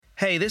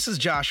Hey, this is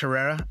Josh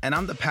Herrera, and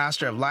I'm the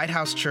pastor of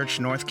Lighthouse Church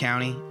North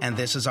County, and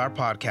this is our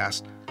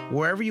podcast.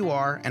 Wherever you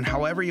are and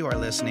however you are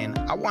listening,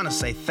 I want to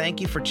say thank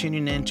you for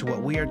tuning in to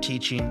what we are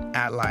teaching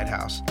at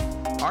Lighthouse.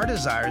 Our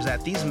desire is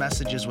that these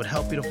messages would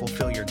help you to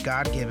fulfill your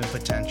God-given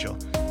potential.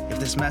 If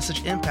this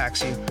message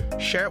impacts you,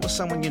 share it with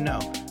someone you know.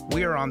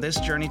 We are on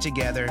this journey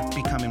together,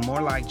 becoming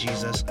more like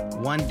Jesus,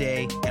 one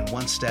day and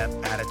one step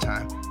at a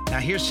time. Now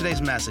here's today's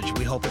message.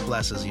 We hope it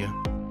blesses you.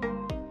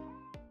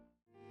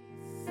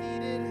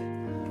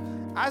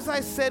 As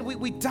I said,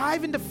 we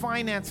dive into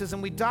finances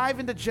and we dive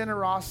into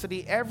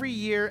generosity every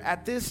year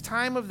at this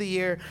time of the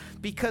year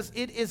because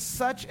it is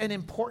such an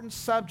important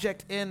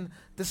subject in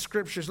the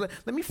scriptures.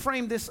 Let me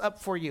frame this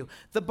up for you.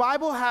 The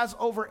Bible has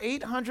over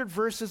 800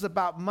 verses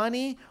about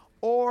money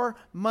or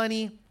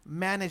money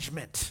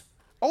management.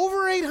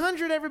 Over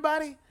 800,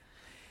 everybody.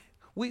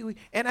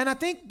 And I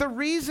think the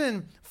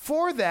reason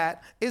for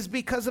that is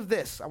because of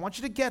this. I want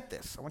you to get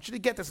this.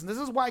 And this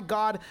is why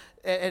God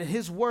and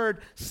His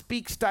Word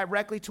speaks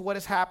directly to what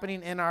is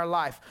happening in our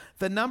life.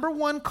 The number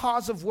one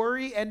cause of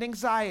worry and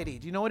anxiety,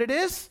 do you know what it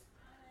is?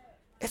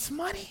 It's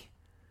money.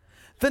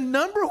 The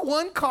number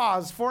one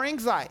cause for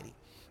anxiety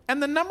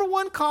and the number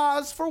one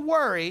cause for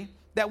worry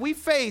that we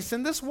face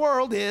in this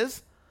world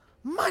is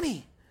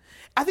money.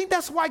 I think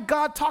that's why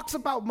God talks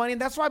about money,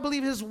 and that's why I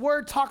believe His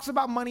Word talks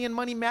about money and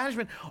money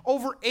management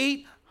over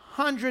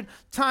 800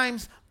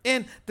 times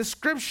in the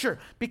Scripture,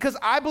 because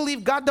I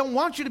believe God don't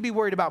want you to be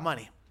worried about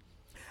money.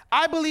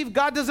 I believe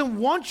God doesn't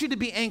want you to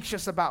be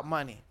anxious about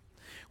money.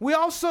 We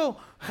also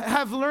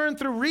have learned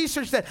through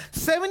research that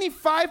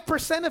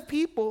 75% of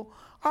people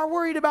are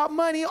worried about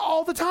money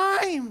all the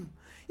time.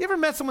 You ever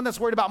met someone that's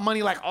worried about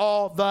money like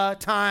all the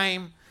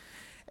time?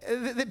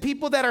 The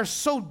people that are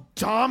so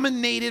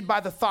dominated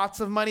by the thoughts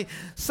of money.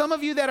 Some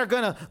of you that are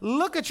going to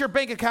look at your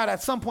bank account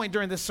at some point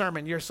during this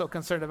sermon, you're so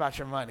concerned about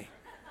your money.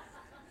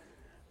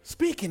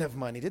 Speaking of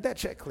money, did that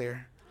check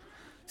clear?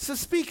 So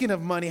speaking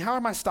of money, how are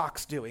my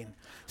stocks doing?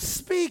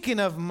 Speaking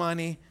of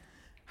money,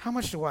 how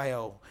much do I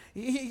owe?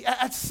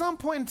 At some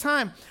point in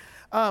time,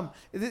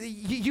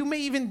 you may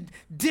even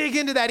dig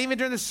into that even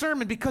during the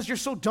sermon because you're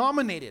so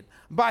dominated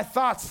by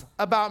thoughts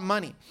about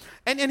money.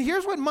 And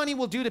here's what money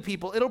will do to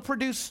people. It'll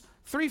produce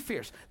three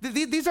fears.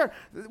 These are,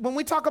 when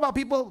we talk about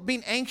people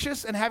being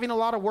anxious and having a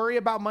lot of worry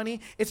about money,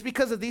 it's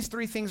because of these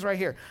three things right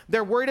here.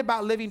 They're worried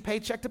about living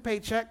paycheck to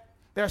paycheck.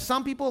 There are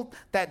some people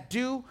that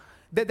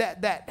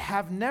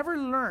have never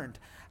learned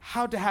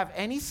how to have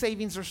any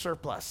savings or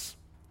surplus,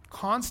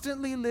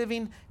 constantly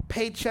living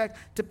paycheck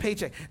to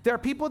paycheck. There are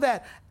people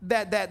that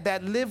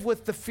live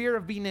with the fear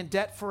of being in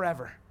debt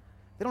forever.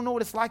 They don't know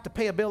what it's like to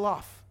pay a bill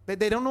off.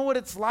 They don't know what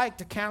it's like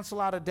to cancel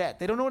out a debt.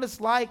 They don't know what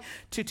it's like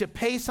to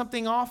pay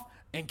something off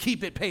and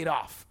keep it paid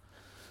off.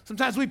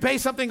 Sometimes we pay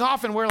something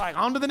off and we're like,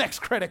 on to the next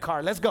credit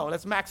card. Let's go.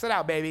 Let's max it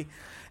out, baby.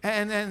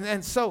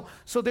 And so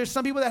there's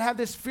some people that have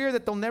this fear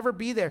that they'll never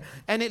be there.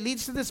 And it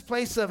leads to this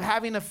place of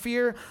having a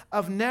fear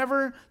of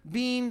never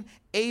being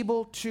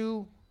able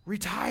to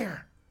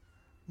retire.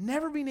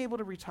 Never being able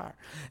to retire.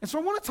 And so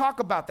I want to talk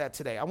about that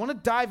today. I want to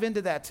dive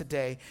into that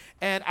today.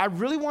 And I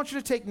really want you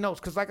to take notes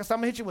because like I said,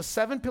 I'm going to hit you with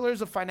 7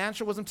 pillars of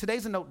financial wisdom.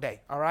 Today's a note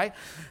day, all right?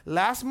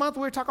 Last month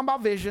we were talking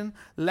about vision.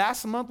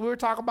 Last month we were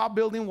talking about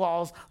building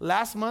walls.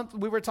 Last month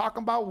we were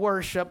talking about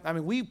worship. I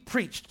mean, we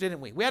preached,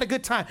 didn't we? We had a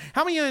good time.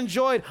 How many of you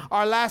enjoyed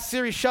our last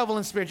series, Shovel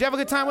and Spirit? Did you have a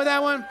good time with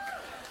that one?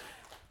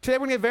 Today we're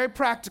going to get very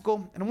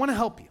practical, and I want to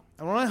help you.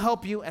 I want to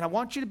help you, and I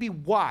want you to be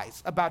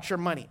wise about your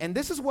money. And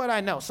this is what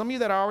I know. Some of you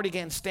that are already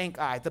getting stank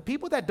eye, the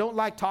people that don't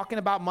like talking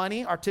about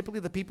money are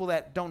typically the people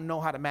that don't know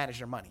how to manage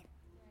their money.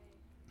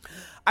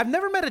 I've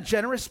never met a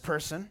generous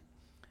person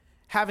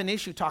have an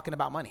issue talking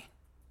about money.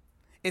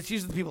 It's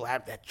usually the people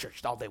at that church,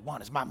 all they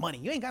want is my money.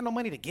 You ain't got no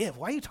money to give.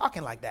 Why are you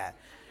talking like that?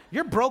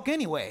 You're broke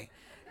anyway.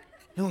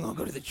 You don't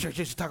go to the church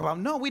just to talk about,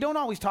 no, we don't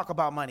always talk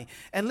about money.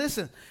 And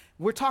listen,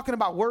 we're talking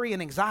about worry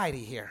and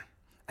anxiety here.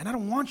 And I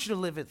don't want you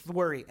to live with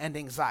worry and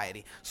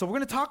anxiety. So we're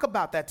going to talk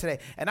about that today.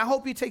 And I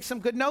hope you take some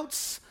good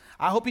notes.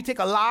 I hope you take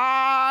a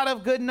lot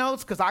of good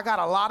notes because I got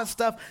a lot of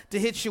stuff to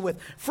hit you with.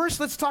 First,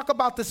 let's talk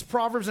about this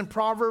Proverbs in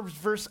Proverbs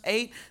verse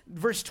 8,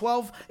 verse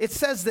 12. It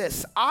says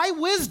this,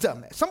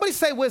 wisdom. Somebody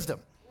say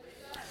wisdom.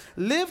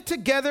 Live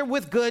together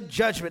with good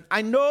judgment.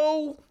 I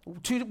know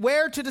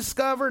where to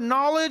discover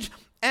knowledge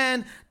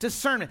and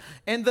discernment.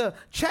 In the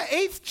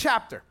 8th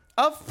chapter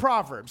of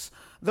Proverbs,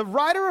 the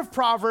writer of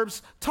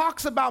Proverbs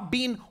talks about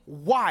being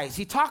wise.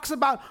 He talks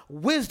about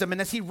wisdom.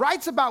 And as he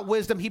writes about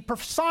wisdom, he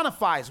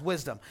personifies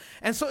wisdom.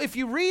 And so if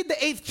you read the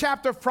 8th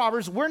chapter of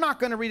Proverbs, we're not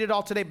going to read it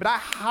all today, but I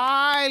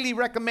highly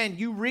recommend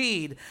you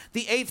read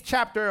the 8th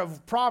chapter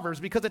of Proverbs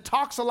because it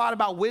talks a lot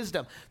about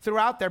wisdom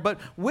throughout there. But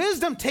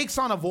wisdom takes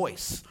on a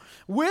voice.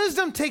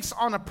 Wisdom takes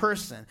on a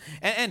person.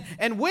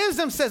 And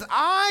wisdom says,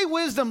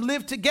 wisdom,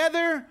 live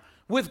together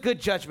with good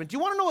judgment. Do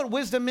you want to know what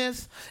wisdom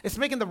is? It's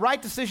making the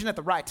right decision at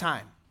the right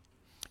time.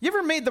 You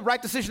ever made the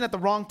right decision at the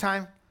wrong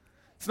time?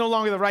 It's no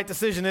longer the right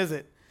decision, is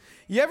it?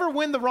 You ever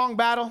win the wrong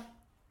battle?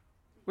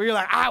 Where you're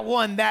like, I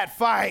won that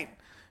fight.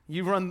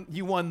 you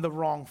won the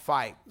wrong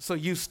fight, so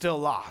you still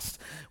lost.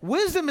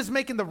 Wisdom is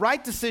making the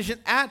right decision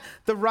at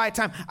the right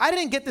time. I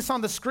didn't get this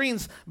on the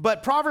screens,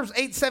 but Proverbs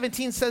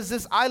 8:17 says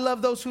this: I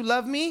love those who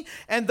love me,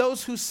 and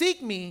those who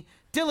seek me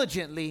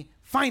diligently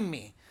find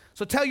me.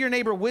 So tell your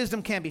neighbor,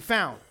 wisdom can be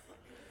found.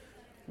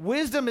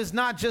 Wisdom is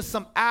not just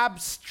some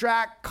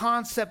abstract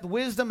concept.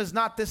 Wisdom is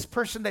not this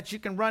person that you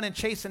can run and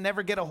chase and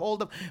never get a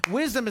hold of.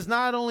 Wisdom is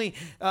not only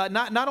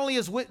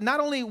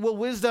will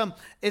wisdom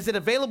is it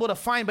available to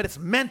find, but it's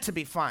meant to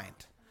be found.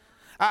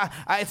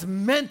 It's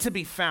meant to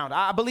be found.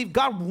 I believe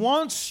God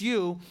wants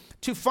you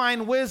to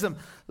find wisdom.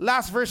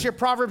 Last verse here,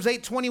 Proverbs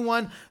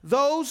 8:21.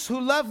 Those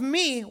who love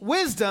me,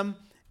 wisdom,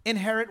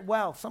 inherit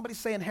wealth. Somebody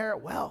say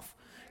inherit wealth.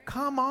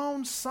 Come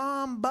on,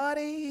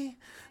 somebody.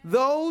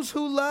 Those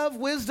who love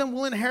wisdom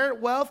will inherit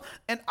wealth,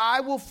 and I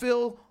will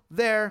fill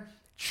their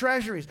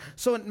treasuries.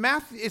 So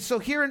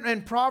here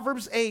in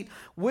Proverbs 8,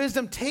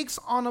 wisdom takes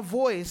on a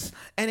voice,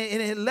 and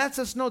it lets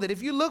us know that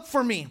if you look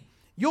for me,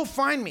 you'll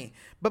find me.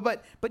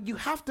 But you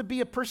have to be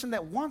a person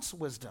that wants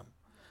wisdom.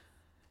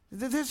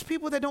 There's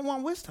people that don't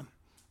want wisdom.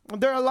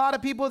 There are a lot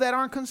of people that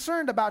aren't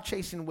concerned about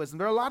chasing wisdom.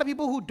 There are a lot of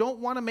people who don't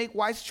want to make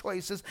wise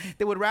choices.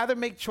 They would rather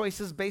make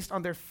choices based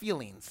on their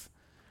feelings.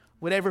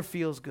 Whatever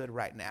feels good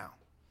right now.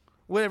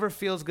 Whatever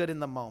feels good in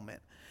the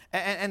moment.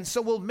 And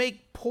so we'll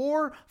make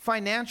poor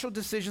financial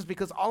decisions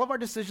because all of our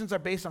decisions are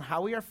based on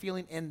how we are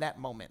feeling in that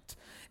moment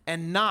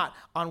and not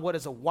on what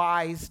is a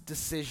wise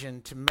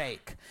decision to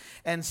make.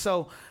 And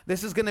so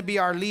this is going to be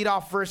our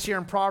leadoff verse here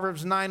in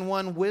Proverbs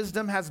 9:1.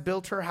 Wisdom has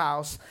built her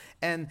house,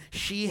 and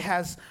she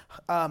has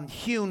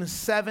hewn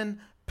 7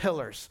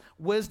 pillars.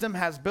 Wisdom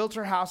has built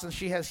her house, and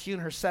she has hewn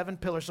her 7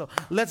 pillars. So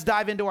let's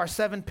dive into our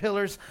 7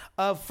 pillars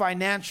of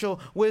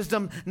financial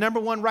wisdom. Number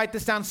 1, write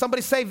this down.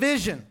 Somebody say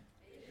vision.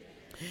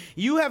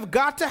 You have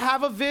got to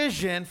have a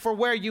vision for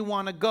where you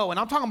want to go. And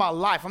I'm talking about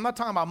life. I'm not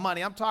talking about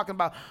money. I'm talking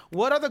about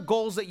what are the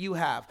goals that you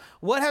have?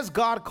 What has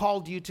God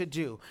called you to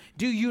do?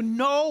 Do you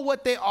know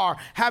what they are?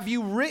 Have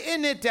you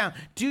written it down?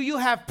 Do you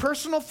have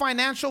personal,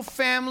 financial,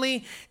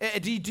 family?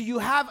 Do you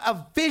have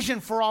a vision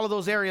for all of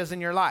those areas in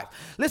your life?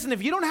 Listen,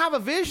 if you don't have a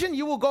vision,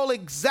 you will go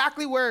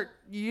exactly where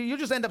you'll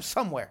just end up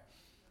somewhere.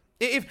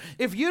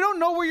 If you don't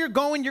know where you're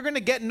going, you're going to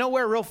get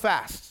nowhere real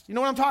fast. You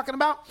know what I'm talking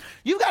about?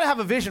 You've got to have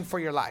a vision for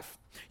your life.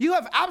 You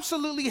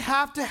absolutely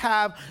have to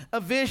have a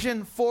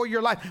vision for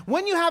your life.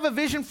 When you have a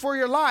vision for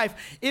your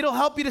life, it'll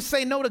help you to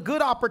say no to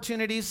good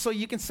opportunities so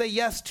you can say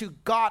yes to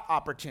God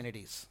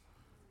opportunities.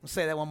 I'll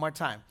say that one more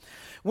time.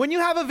 When you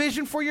have a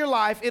vision for your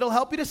life, it'll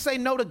help you to say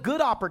no to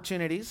good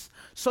opportunities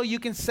so you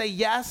can say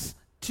yes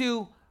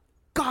to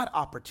God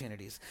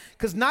opportunities.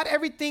 Because not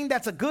everything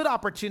that's a good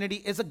opportunity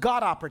is a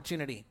God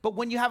opportunity. But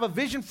when you have a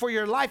vision for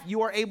your life,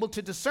 you are able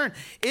to discern,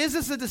 is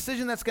this a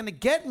decision that's going to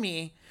get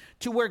me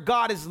to where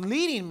God is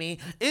leading me?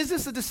 Is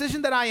this a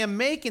decision that I am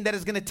making that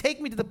is going to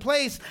take me to the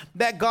place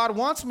that God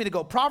wants me to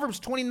go? Proverbs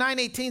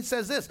 29:18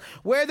 says this: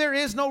 where there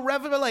is no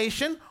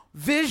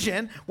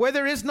vision, where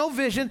there is no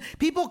vision,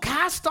 people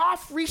cast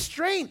off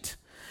restraint.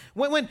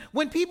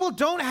 When people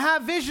don't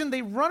have vision,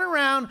 they run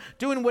around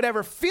doing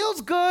whatever feels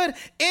good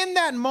in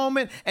that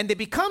moment, and they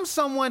become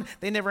someone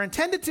they never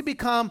intended to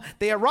become.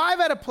 They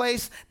arrive at a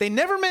place they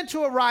never meant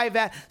to arrive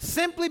at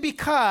simply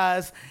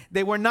because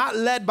they were not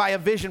led by a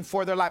vision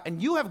for their life.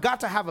 And you have got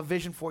to have a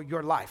vision for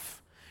your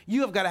life.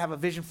 You have got to have a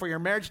vision for your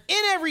marriage.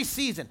 In every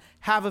season,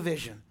 have a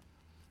vision.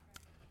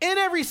 In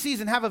every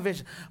season, have a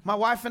vision. My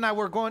wife and I,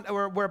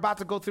 we're about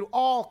to go through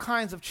all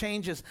kinds of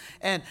changes.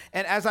 And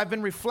as I've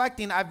been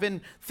reflecting, I've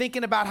been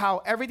thinking about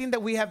how everything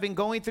that we have been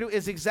going through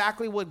is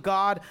exactly what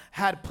God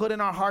had put in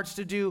our hearts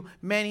to do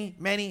many,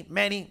 many,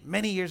 many,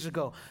 many years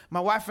ago. My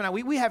wife and I,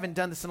 we haven't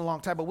done this in a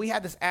long time, but we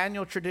had this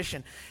annual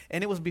tradition,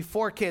 and it was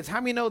before kids. How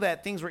many know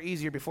that things were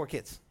easier before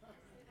kids?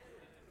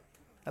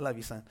 I love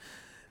you, son.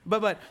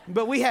 But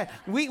we had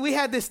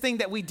this thing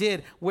that we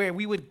did where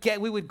we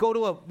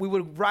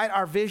would write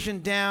our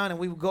vision down, and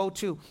we would go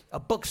to a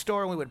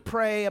bookstore and we would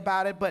pray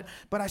about it. But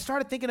I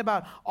started thinking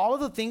about all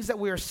of the things that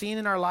we are seeing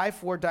in our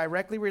life were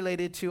directly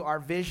related to our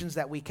visions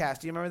that we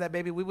cast. Do you remember that,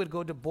 baby? We would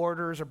go to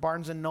Borders or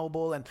Barnes and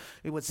Noble, and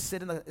we would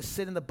sit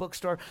in the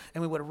bookstore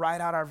and we would write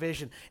out our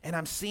vision. And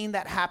I'm seeing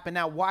that happen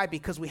now. Why?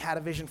 Because we had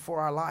a vision for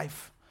our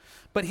life.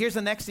 But here's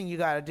the next thing you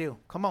got to do.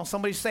 Come on,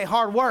 somebody say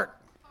hard work.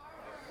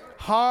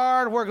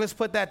 Hard work. Let's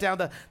put that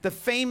down. The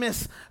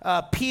famous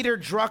Peter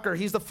Drucker,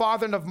 he's the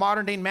father of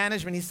modern day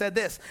management. He said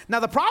this: now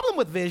the problem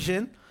with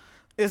vision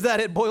is that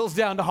it boils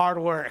down to hard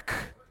work.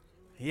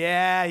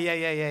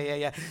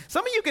 Yeah.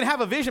 Some of you can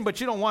have a vision,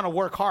 but you don't want to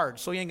work hard,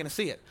 so you ain't going to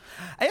see it.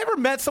 I ever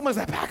met someone who's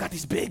like, I got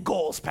these big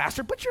goals,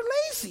 Pastor, but you're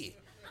lazy.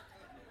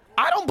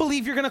 I don't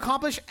believe you're going to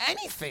accomplish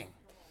anything.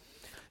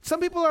 Some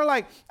people are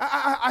like,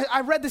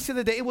 I read this the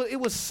other day. It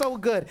was so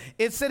good.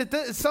 It said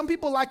some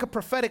people like a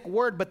prophetic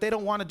word, but they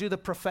don't want to do the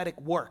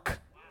prophetic work.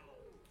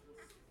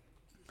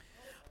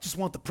 just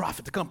want the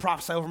prophet to come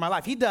prophesy over my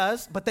life. He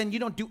does, but then you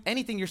don't do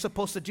anything you're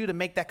supposed to do to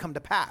make that come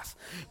to pass.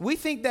 We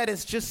think that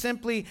it's just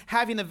simply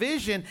having a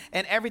vision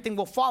and everything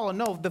will follow.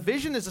 No, the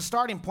vision is a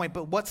starting point,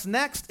 but what's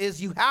next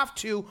is you have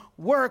to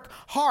work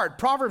hard.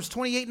 Proverbs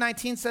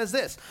 28:19 says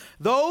this: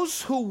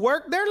 those who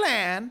work their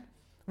land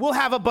will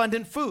have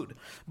abundant food,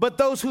 but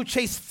those who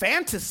chase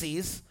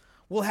fantasies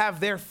will have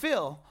their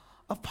fill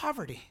of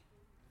poverty.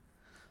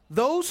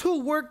 Those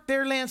who work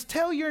their lands,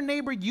 tell your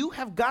neighbor, you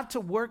have got to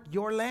work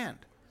your land.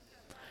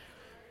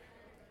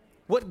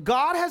 What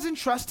God has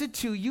entrusted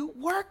to you,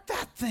 work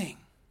that thing.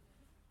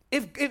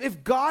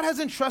 If God has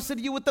entrusted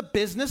you with a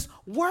business,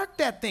 work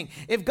that thing.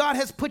 If God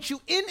has put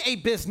you in a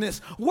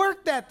business,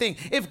 work that thing.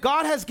 If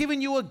God has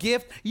given you a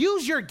gift,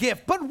 use your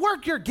gift, but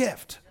work your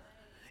gift.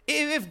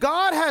 If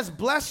God has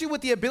blessed you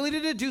with the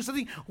ability to do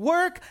something,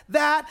 work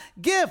that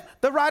gift.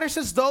 The writer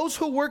says those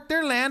who work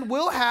their land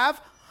will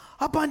have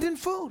abundant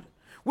food.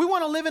 We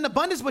want to live in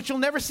abundance, but you'll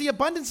never see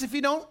abundance if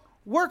you don't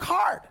work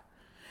hard.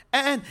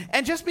 And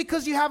just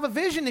because you have a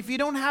vision, if you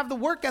don't have the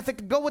work ethic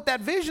to go with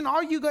that vision,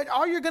 all you're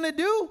going to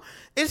do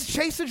is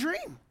chase a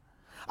dream.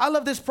 I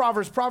love this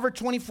Proverbs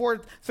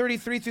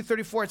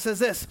 24:33-34. It says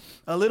this: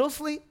 a little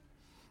sleep,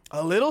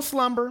 a little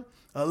slumber,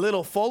 a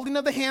little folding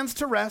of the hands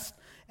to rest,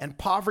 and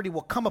poverty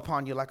will come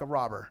upon you like a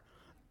robber,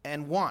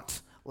 and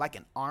want like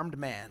an armed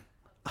man.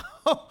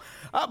 Oh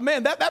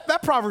man,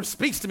 that proverb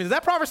speaks to me. Does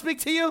that proverb speak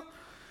to you?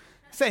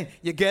 Saying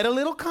you get a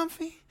little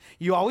comfy.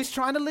 You're always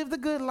trying to live the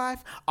good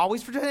life,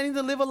 always pretending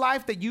to live a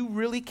life that you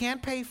really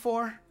can't pay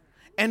for.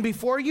 And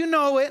before you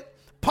know it,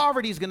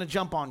 poverty is going to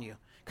jump on you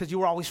because you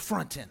were always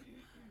fronting,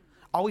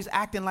 always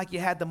acting like you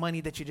had the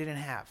money that you didn't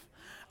have,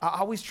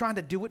 always trying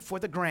to do it for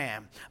the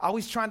gram,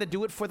 always trying to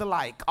do it for the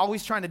like,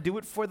 always trying to do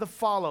it for the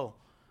follow.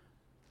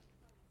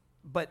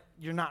 But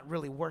you're not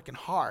really working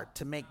hard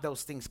to make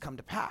those things come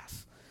to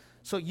pass.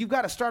 So you've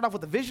got to start off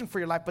with a vision for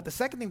your life. But the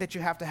second thing that you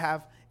have to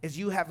have is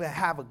you have to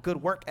have a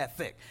good work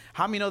ethic.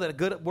 How many know that a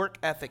good work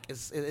ethic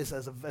is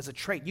as a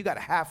trait you got to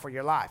have for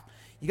your life?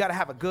 You got to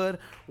have a good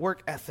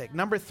work ethic.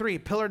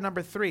 Pillar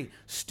number three,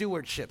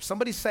 stewardship.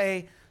 Somebody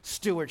say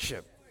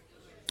stewardship.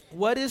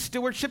 What is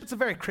stewardship? It's a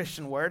very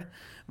Christian word,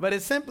 but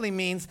it simply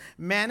means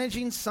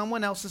managing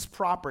someone else's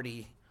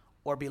property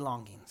or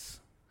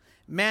belongings.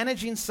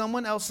 Managing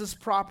someone else's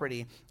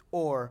property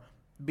or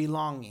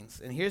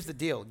belongings. And here's the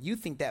deal. You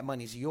think that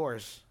money's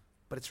yours,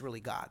 but it's really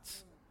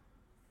God's.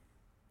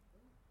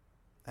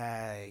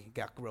 I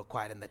got real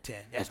quiet in the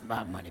tent. That's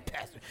my money,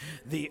 Pastor.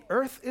 The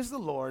earth is the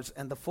Lord's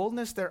and the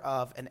fullness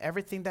thereof and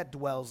everything that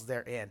dwells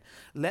therein.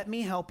 Let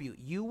me help you.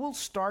 You will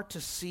start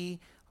to see.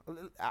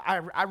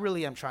 I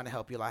really am trying to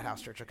help you,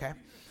 Lighthouse Church, okay?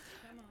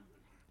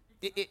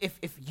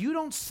 If you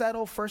don't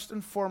settle first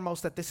and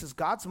foremost that this is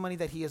God's money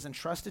that he has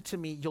entrusted to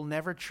me, you'll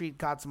never treat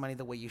God's money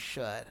the way you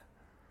should.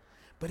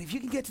 But if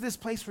you can get to this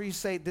place where you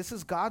say, this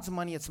is God's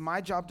money, it's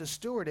my job to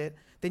steward it,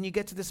 then you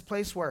get to this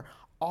place where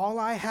all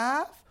I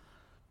have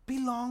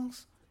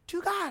belongs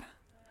to God.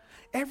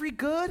 Every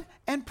good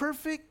and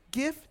perfect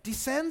gift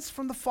descends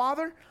from the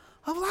Father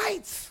of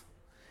lights.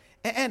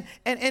 And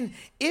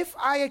if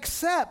I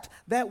accept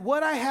that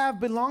what I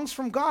have belongs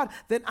from God,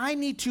 then I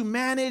need to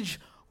manage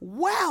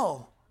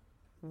well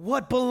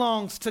what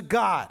belongs to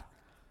God.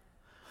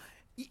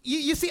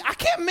 You see, I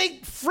can't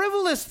make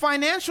frivolous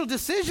financial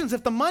decisions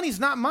if the money's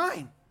not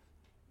mine.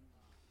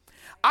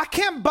 I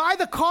can't buy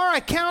the car I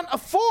can't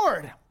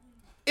afford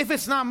if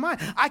it's not mine.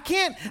 I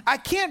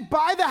can't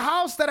buy the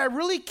house that I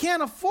really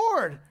can't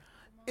afford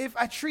if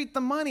I treat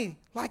the money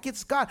like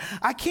it's God.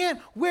 I can't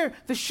wear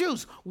the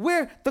shoes,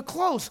 wear the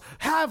clothes,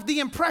 have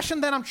the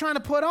impression that I'm trying to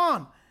put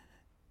on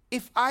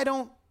if I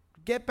don't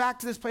get back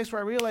to this place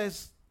where I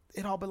realize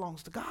it all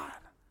belongs to God.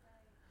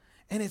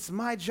 And it's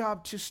my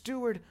job to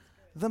steward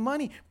the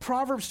money.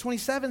 Proverbs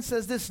 27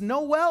 says this: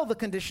 know well the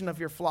condition of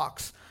your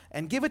flocks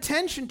and give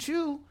attention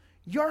to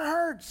your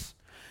herds.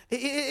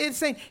 It's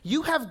saying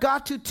you have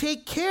got to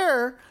take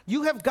care,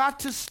 you have got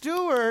to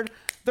steward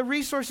the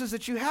resources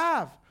that you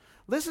have.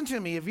 Listen to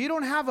me, if you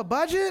don't have a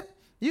budget,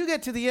 you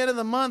get to the end of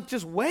the month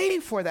just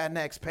waiting for that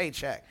next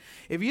paycheck.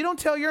 If you don't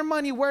tell your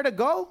money where to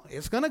go,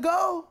 it's going to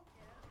go.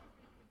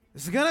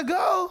 It's going to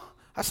go.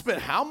 I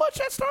spent how much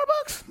at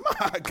Starbucks?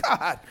 My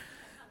God.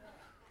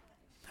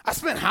 I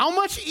spent how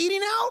much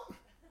eating out?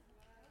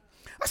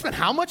 I spent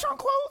how much on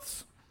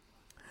clothes?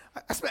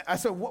 I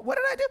said, what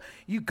did I do?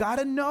 You got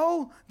to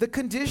know the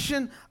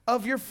condition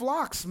of your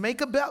flocks.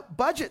 Make a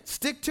budget.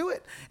 Stick to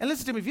it. And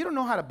listen to me, if you don't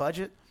know how to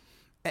budget,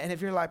 and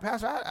if you're like,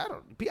 Pastor,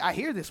 I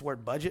hear this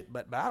word budget,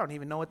 but I don't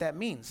even know what that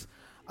means.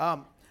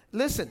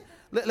 Listen,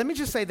 let me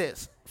just say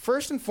this.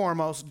 First and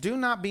foremost, do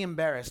not be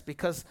embarrassed,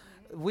 because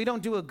we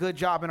don't do a good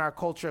job in our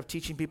culture of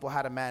teaching people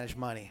how to manage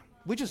money.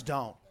 We just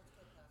don't.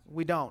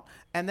 We don't.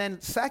 And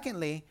then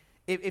secondly,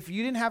 if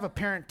you didn't have a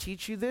parent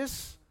teach you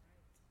this,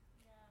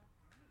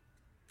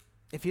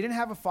 if you didn't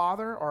have a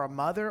father or a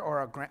mother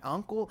or a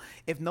uncle,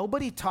 if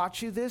nobody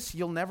taught you this,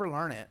 you'll never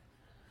learn it.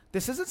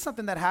 This isn't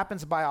something that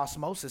happens by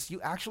osmosis.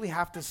 You actually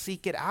have to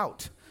seek it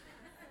out.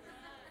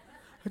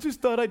 I just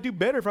thought I'd do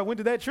better if I went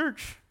to that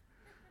church.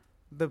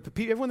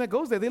 Everyone that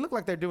goes there, they look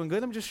like they're doing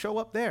good. Let me just show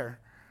up there.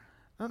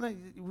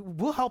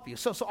 We'll help you.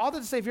 So all that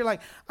to say, if you're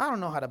like, I don't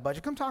know how to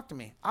budget, come talk to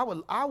me. I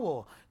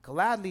will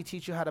gladly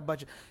teach you how to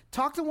budget.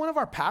 Talk to one of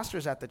our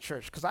pastors at the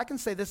church, because I can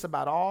say this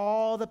about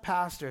all the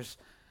pastors.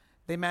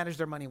 They manage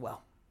their money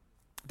well.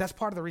 That's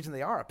part of the reason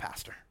they are a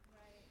pastor.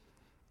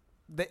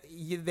 Right.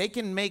 They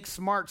can make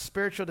smart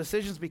spiritual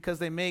decisions because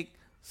they make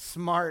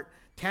smart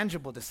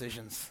tangible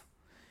decisions.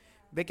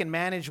 They can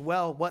manage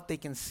well what they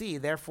can see.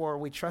 Therefore,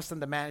 we trust them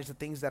to manage the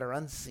things that are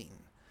unseen.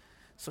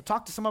 So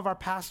talk to some of our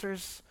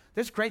pastors.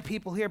 There's great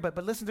people here, but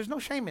listen, there's no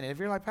shame in it. If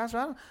you're like, Pastor,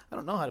 I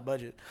don't know how to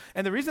budget.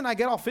 And the reason I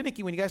get all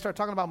finicky when you guys start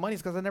talking about money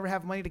is because I never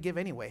have money to give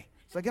anyway.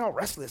 So I get all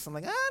restless. I'm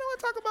like, I don't want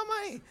to talk about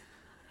money.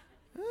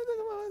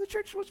 The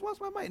church wants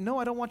my money. No,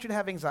 I don't want you to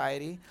have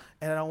anxiety,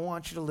 and I don't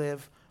want you to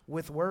live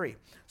with worry.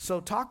 So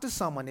talk to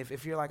someone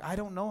if you're like, I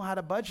don't know how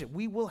to budget.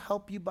 We will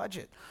help you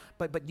budget.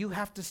 But you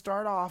have to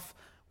start off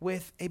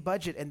with a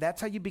budget, and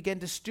that's how you begin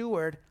to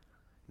steward,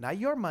 not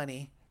your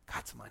money,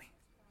 God's money.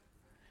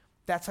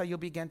 That's how you'll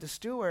begin to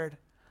steward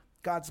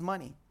God's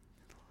money.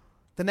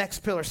 The next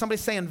pillar, somebody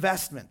say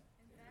investment.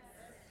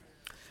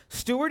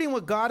 Stewarding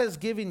what God has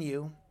given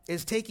you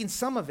is taking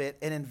some of it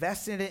and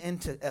investing it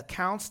into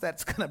accounts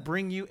that's going to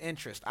bring you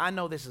interest. I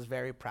know this is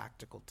very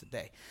practical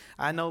today.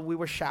 I know we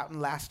were shouting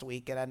last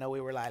week, and I know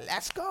we were like,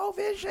 let's go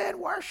Vision,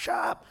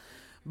 worship.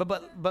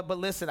 But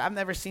listen, I've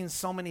never seen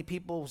so many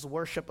people's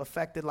worship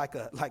affected like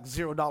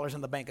 $0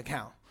 in the bank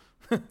account.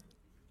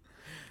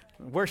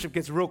 Worship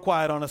gets real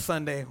quiet on a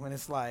Sunday when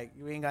it's like,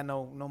 you ain't got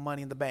no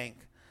money in the bank.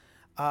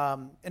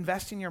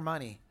 Investing your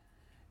money.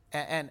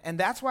 And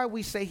that's why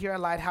we say here at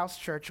Lighthouse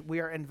Church, we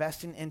are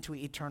investing into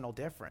eternal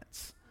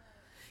difference.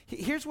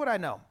 Here's what I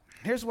know.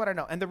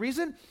 And the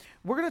reason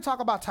we're going to talk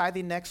about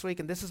tithing next week,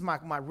 and this is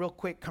my real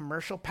quick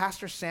commercial.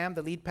 Pastor Sam,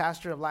 the lead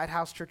pastor of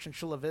Lighthouse Church in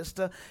Chula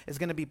Vista, is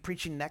going to be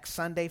preaching next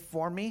Sunday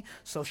for me.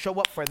 So show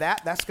up for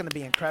that. That's going to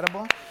be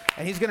incredible.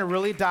 And he's going to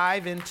really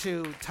dive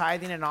into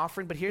tithing and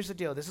offering. But here's the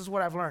deal. This is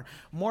what I've learned.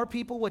 More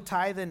people would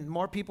tithe and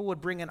more people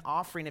would bring an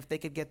offering if they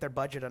could get their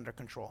budget under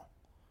control.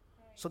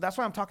 So that's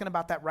why I'm talking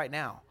about that right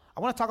now. I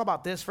want to talk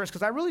about this first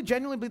because I really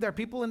genuinely believe there are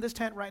people in this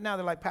tent right now.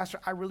 They're like, Pastor,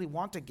 I really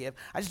want to give.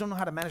 I just don't know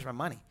how to manage my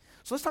money.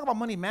 So let's talk about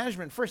money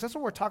management first. That's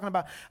what we're talking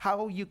about,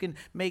 how you can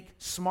make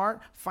smart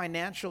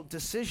financial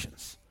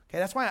decisions. Okay,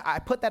 that's why I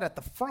put that at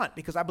the front,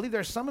 because I believe there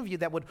are some of you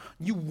that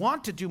you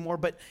want to do more,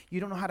 but you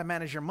don't know how to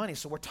manage your money.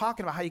 So we're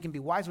talking about how you can be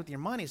wise with your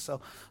money.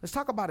 So let's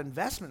talk about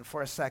investment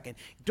for a second.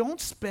 Don't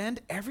spend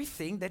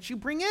everything that you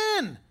bring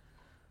in.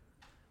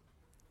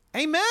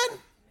 Amen?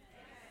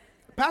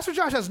 Pastor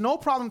Josh has no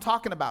problem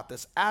talking about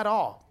this at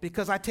all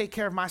because I take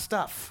care of my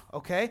stuff,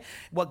 okay?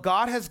 What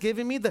God has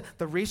given me,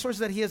 the resources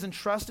that he has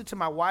entrusted to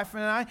my wife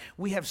and I,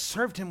 we have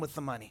served him with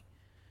the money.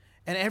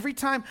 And every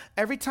time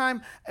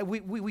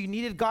we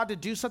needed God to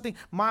do something,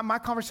 my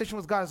conversation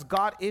with God is,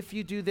 God, if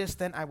you do this,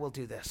 then I will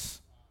do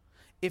this.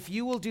 If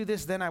you will do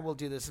this, then I will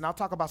do this. And I'll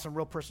talk about some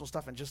real personal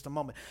stuff in just a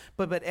moment.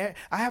 But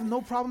I have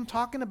no problem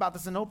talking about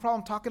this and no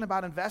problem talking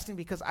about investing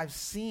because I've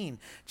seen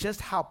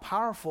just how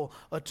powerful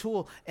a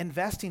tool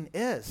investing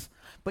is.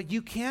 But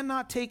you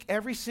cannot take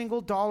every single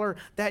dollar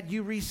that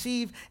you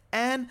receive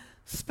and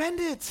spend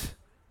it.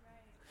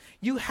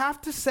 You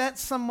have to set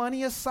some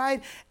money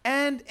aside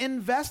and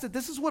invest it.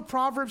 This is what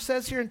Proverbs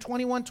says here in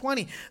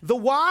 21:20. The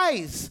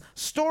wise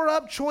store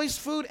up choice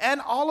food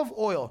and olive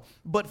oil,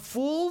 but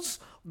fools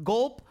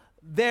gulp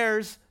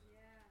theirs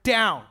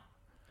down.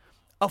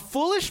 A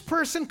foolish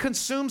person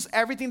consumes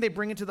everything they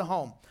bring into the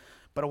home,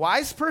 but a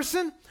wise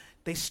person,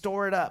 they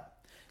store it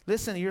up.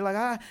 Listen, you're like,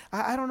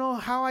 I don't know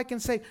how I can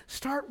save.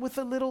 Start with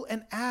a little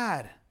and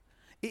add.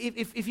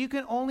 If you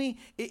can only,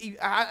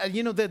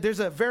 there's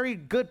a very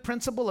good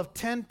principle of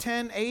 10,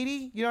 10,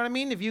 80. You know what I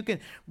mean? If you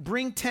can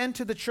bring 10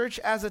 to the church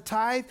as a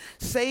tithe,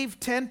 save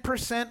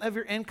 10% of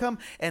your income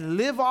and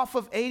live off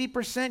of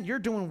 80%, you're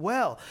doing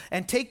well.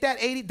 And take that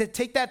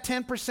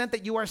 10%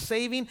 that you are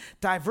saving,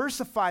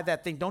 diversify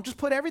that thing. Don't just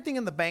put everything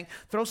in the bank.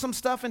 Throw some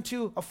stuff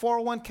into a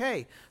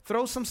 401k.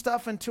 Throw some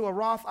stuff into a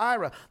Roth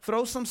IRA.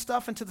 Throw some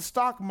stuff into the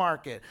stock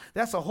market.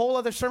 That's a whole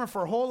other sermon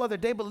for a whole other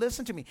day, but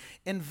listen to me.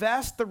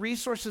 Invest the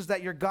resources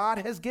that your God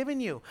has given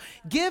you.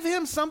 Give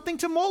him something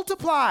to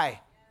multiply.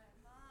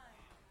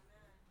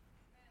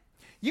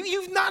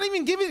 You've not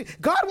even given,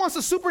 God wants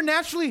to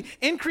supernaturally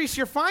increase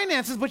your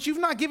finances, but you've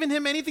not given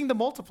him anything to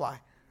multiply.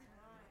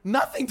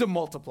 Nothing to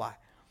multiply.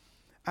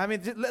 I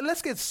mean,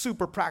 let's get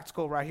super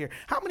practical right here.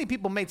 How many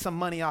people made some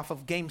money off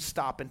of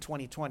GameStop in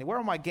 2020? Where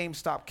are my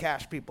GameStop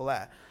cash people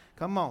at?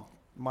 Come on,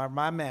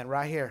 my man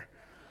right here.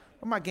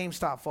 Where my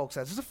GameStop folks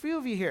at? There's a few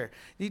of you here.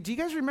 Do you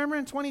guys remember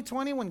in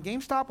 2020 when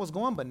GameStop was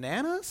going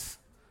bananas?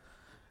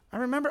 I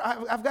remember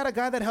I've got a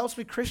guy that helps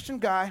me, Christian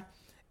guy,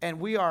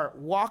 and we are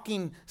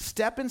walking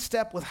step in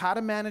step with how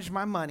to manage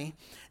my money.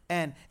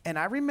 And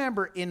I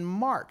remember in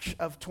March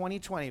of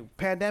 2020,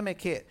 pandemic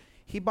hit,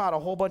 he bought a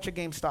whole bunch of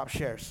GameStop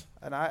shares.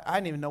 And I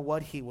didn't even know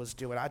what he was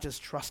doing. I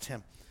just trust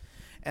him.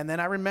 And then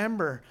I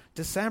remember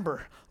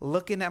December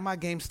looking at my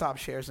GameStop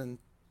shares and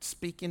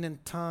speaking in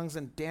tongues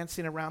and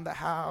dancing around the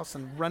house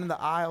and running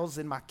the aisles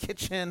in my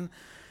kitchen.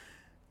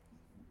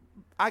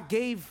 I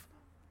gave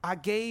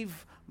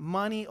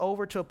money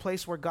over to a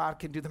place where God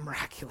can do the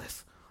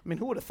miraculous. I mean,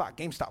 who would have thought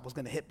GameStop was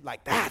going to hit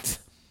like that?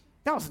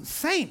 That was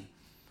insane.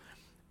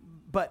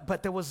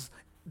 But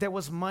there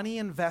was money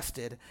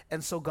invested,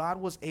 and so God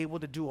was able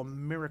to do a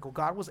miracle.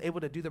 God was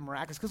able to do the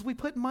miraculous because we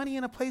put money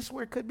in a place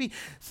where it could be.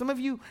 Some of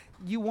you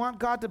want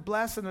God to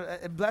bless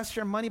and bless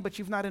your money, but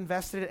you've not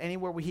invested it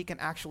anywhere where he can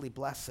actually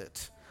bless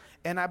it.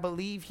 And I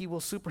believe he will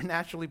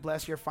supernaturally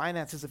bless your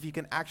finances if you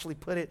can actually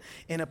put it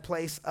in a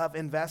place of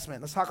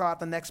investment. Let's talk about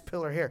the next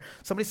pillar here.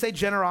 Somebody say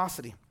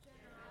generosity.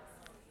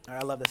 All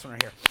right, I love this one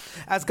right here.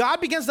 As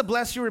God begins to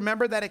bless you,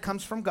 remember that it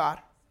comes from God.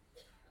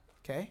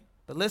 Okay?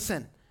 But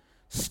listen,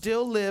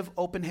 still live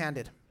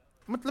open-handed.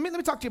 Let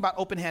me talk to you about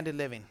open-handed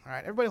living. All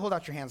right? Everybody hold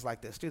out your hands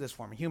like this. Do this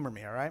for me. Humor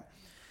me, all right?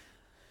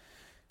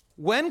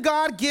 When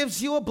God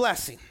gives you a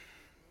blessing,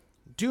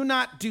 do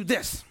not do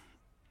this.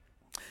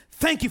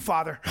 Thank you,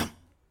 Father.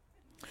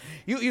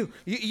 You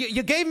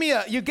gave me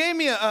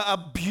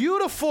a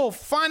beautiful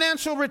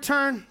financial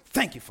return.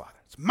 Thank you, Father.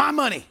 It's my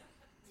money.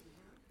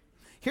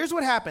 Here's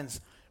what happens.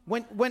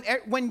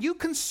 When you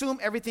consume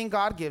everything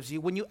God gives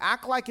you, when you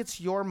act like it's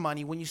your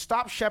money, when you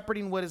stop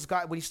shepherding what is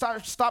God, when you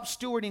stop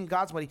stewarding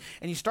God's money,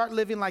 and you start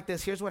living like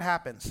this, here's what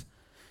happens.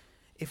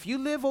 If you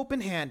live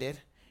open-handed,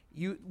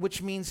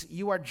 which means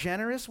you are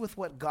generous with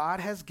what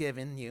God has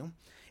given you,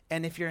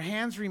 and if your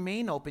hands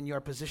remain open, you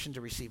are positioned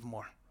to receive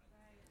more.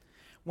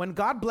 When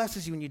God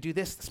blesses you and you do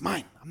this, it's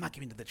mine. I'm not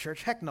giving to the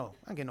church. Heck no.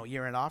 I'm getting no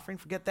year-end offering.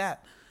 Forget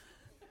that.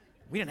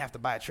 We didn't have to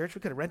buy a church.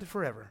 We could have rented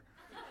forever.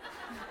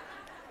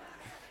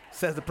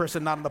 Says the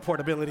person not on the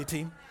portability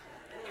team.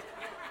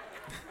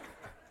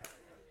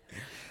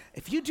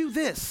 If you do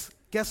this,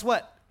 guess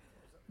what?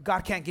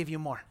 God can't give you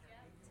more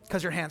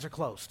because your hands are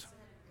closed.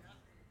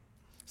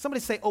 Somebody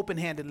say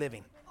open-handed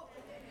living.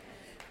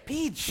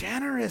 Be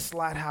generous,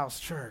 Lighthouse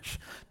Church.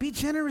 Be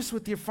generous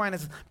with your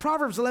finances.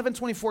 Proverbs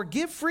 11:24,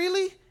 give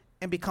freely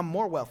and become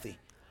more wealthy.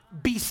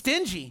 Be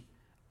stingy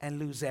and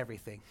lose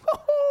everything.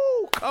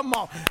 Oh, come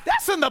on.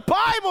 That's in the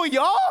Bible,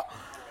 y'all.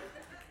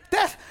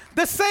 That's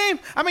the same.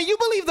 I mean, you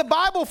believe the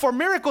Bible for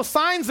miracles,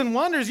 signs, and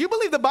wonders. You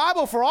believe the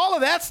Bible for all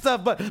of that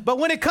stuff. But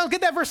when it comes,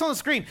 get that verse on the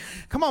screen.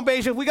 Come on,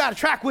 Beja, we got to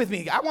track with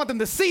me. I want them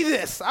to see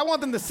this. I want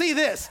them to see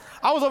this.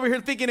 I was over here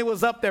thinking it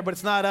was up there, but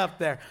it's not up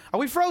there. Are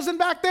we frozen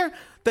back there?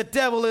 The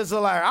devil is a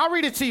liar. I'll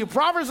read it to you.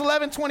 Proverbs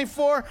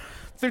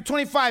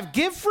 11:24-25.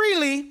 Give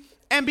freely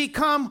and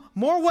become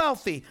more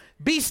wealthy.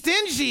 Be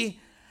stingy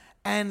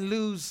and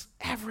lose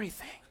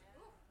everything.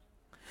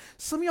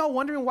 Some of y'all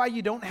wondering why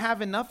you don't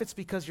have enough. It's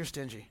because you're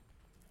stingy.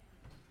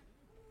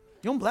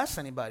 You don't bless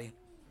anybody.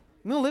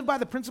 You don't live by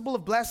the principle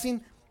of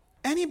blessing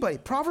anybody.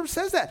 Proverbs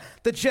says that.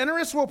 The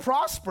generous will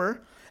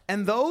prosper,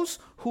 and those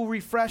who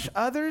refresh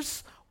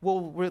others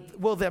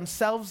will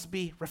themselves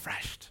be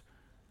refreshed.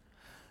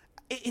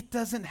 It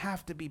doesn't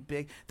have to be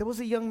big. There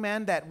was a young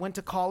man that went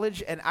to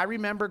college, and I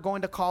remember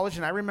going to college,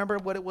 and I remember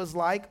what it was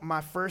like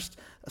my first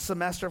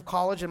semester of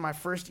college and my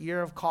first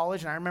year of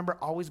college, and I remember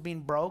always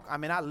being broke. I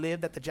mean, I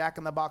lived at the Jack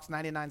in the Box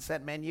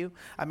 99-cent menu.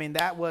 I mean,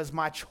 that was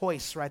my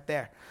choice right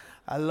there.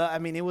 I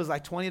mean, it was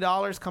like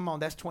 $20. Come on,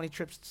 that's 20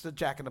 trips to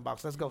Jack in the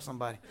Box. Let's go,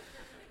 somebody.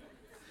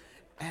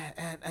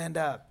 And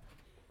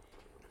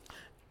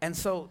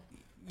so,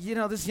 you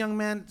know, this young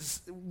man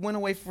went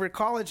away for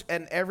college,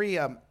 and every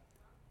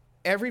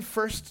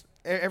first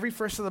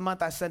of the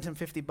month, I sent him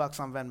 $50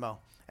 on Venmo,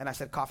 and I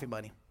said coffee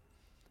money.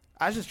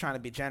 I was just trying to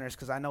be generous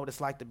because I know what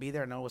it's like to be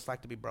there. I know what it's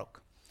like to be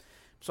broke.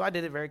 So I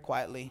did it very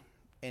quietly,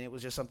 and it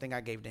was just something I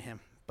gave to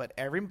him. But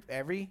every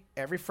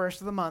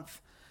first of the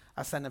month,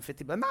 I sent him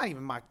 $50. Not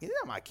even my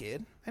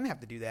kid. I didn't have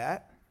to do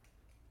that.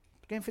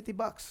 I gave him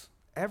 $50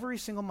 every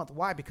single month.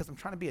 Why? Because I'm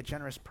trying to be a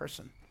generous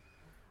person.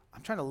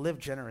 I'm trying to live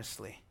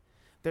generously.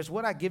 There's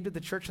what I give to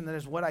the church, and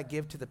there's what I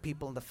give to the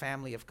people in the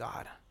family of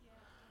God.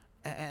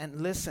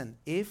 And listen,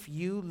 if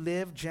you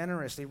live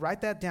generously,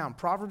 write that down.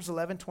 Proverbs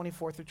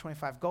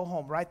 11:24-25. Go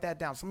home, write that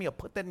down. Some of you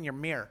put that in your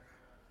mirror.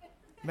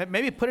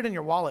 Maybe put it in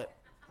your wallet.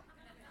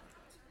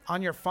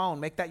 On your phone,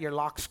 make that your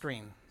lock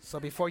screen. So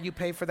before you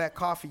pay for that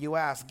coffee, you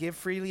ask, give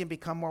freely and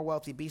become more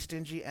wealthy. Be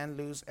stingy and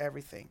lose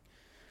everything.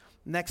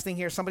 Next thing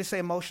here, somebody say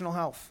emotional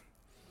health.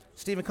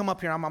 Stephen, come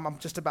up here. I'm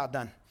just about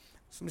done.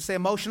 Somebody say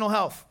emotional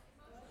health.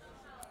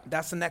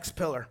 That's the next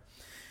pillar.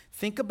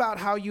 Think about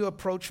how you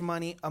approach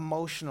money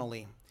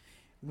emotionally.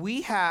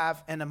 We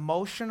have an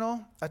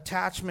emotional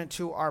attachment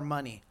to our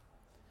money,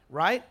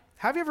 right?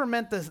 Have you ever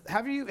met the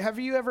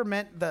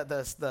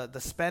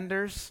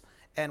spenders,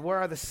 and where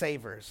are the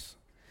savers?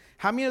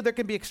 How many of there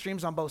can be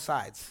extremes on both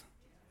sides?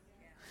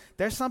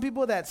 There's some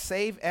people that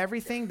save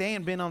everything. They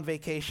ain't been on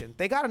vacation.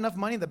 They got enough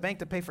money in the bank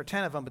to pay for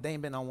 10 of them, but they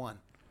ain't been on one.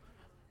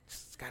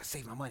 Just got to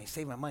save my money,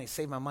 save my money,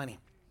 save my money.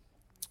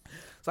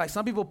 It's like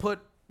some people put,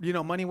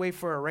 money away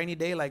for a rainy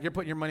day, like you're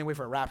putting your money away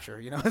for a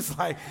rapture. It's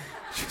like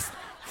just.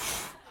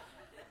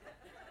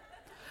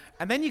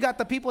 And then you got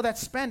the people that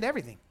spend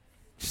everything.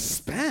 Just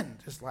spend.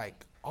 Just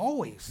like,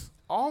 Always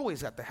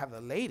have to have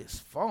the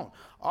latest phone.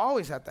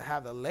 Always have to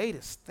have the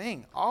latest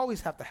thing.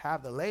 Always have to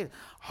have the latest.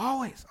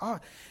 Always.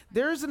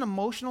 There's an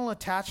emotional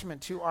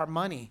attachment to our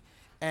money.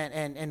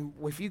 And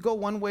if you go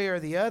one way or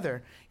the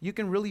other, you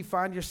can really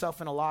find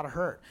yourself in a lot of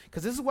hurt.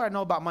 Because this is what I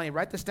know about money.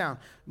 Write this down.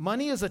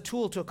 Money is a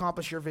tool to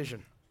accomplish your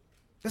vision.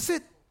 That's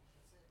it.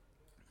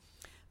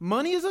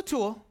 Money is a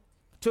tool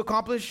to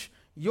accomplish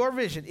your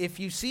vision. If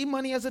you see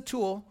money as a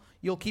tool,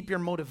 you'll keep your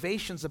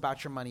motivations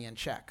about your money in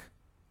check.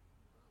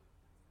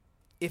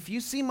 If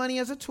you see money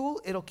as a tool,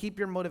 it'll keep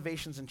your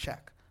motivations in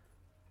check.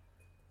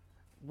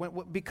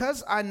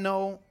 Because I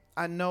know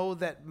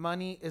that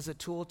money is a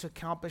tool to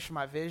accomplish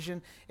my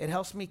vision, it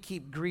helps me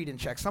keep greed in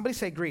check. Somebody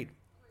say greed.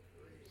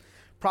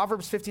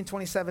 Proverbs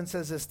 15:27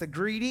 says this, the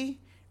greedy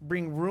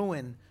bring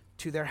ruin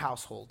to their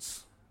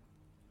households.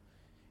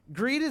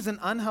 Greed is an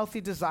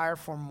unhealthy desire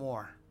for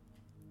more.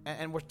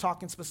 And we're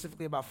talking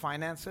specifically about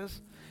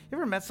finances. You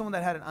ever met someone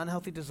that had an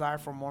unhealthy desire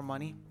for more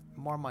money?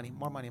 More money,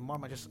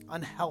 just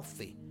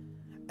unhealthy.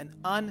 An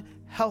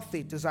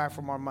unhealthy desire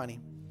for more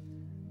money.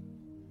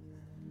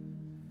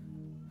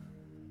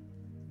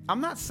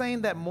 I'm not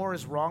saying that more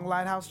is wrong,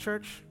 Lighthouse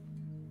Church.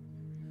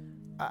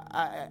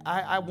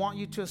 I want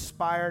you to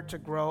aspire to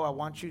grow. I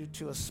want you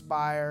to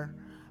aspire.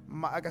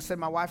 Like I said,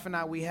 my wife and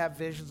I, we have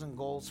visions and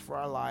goals for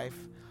our life.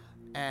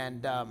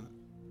 And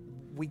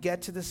we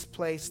get to this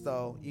place,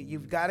 though.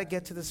 You've got to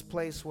get to this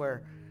place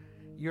where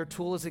your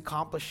tool is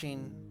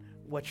accomplishing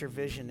what your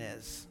vision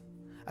is.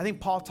 I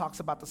think Paul talks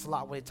about this a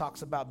lot when he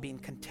talks about being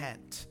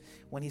content.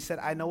 When he said,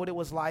 I know what it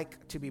was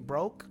like to be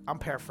broke, I'm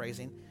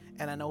paraphrasing,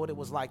 and I know what it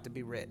was like to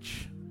be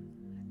rich.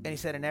 And he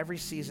said, in every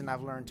season,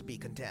 I've learned to be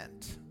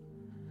content.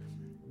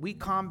 We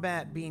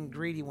combat being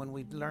greedy when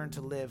we learn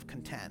to live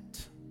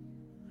content.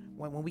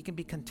 When we can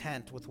be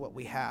content with what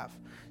we have.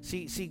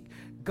 See,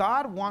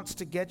 God wants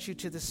to get you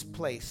to this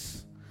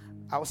place.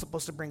 I was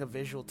supposed to bring a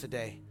visual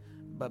today,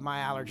 but my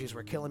allergies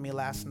were killing me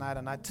last night,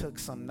 and I took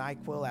some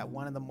NyQuil at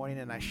 1 a.m,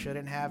 and I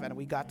shouldn't have, and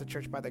we got to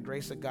church by the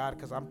grace of God,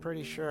 because I'm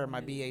pretty sure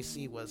my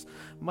BAC was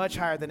much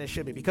higher than it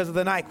should be, because of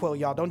the NyQuil,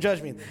 y'all. Don't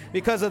judge me.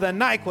 Because of the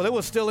NyQuil. It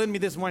was still in me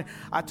this morning.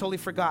 I totally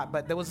forgot,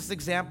 but there was this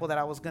example that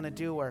I was going to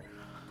do where,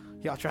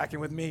 y'all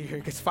tracking with me,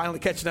 it's finally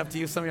catching up to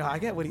you. Some of y'all, I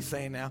get what he's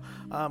saying now.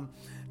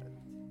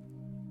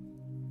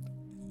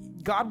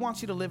 God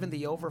wants you to live in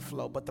the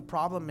overflow, but the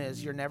problem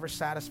is you're never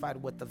satisfied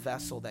with the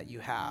vessel that you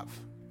have.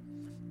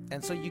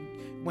 And so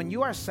when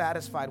you are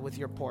satisfied with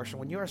your portion,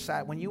 when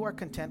you are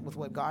content with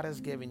what God has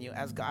given you,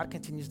 as God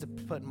continues to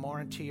put more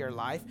into your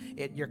life,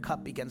 your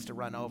cup begins to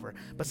run over.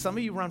 But some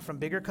of you run from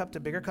bigger cup to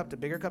bigger cup to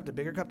bigger cup to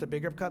bigger cup to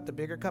bigger cup to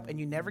bigger cup, and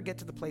you never get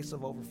to the place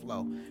of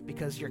overflow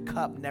because your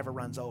cup never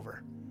runs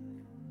over.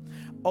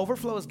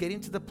 Overflow is getting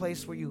to the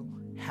place where you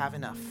have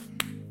enough.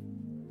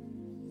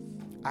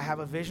 I have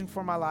a vision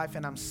for my life,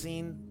 and I'm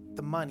seeing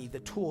the money, the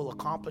tool,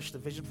 accomplish the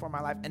vision for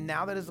my life. And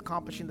now that it's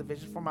accomplishing the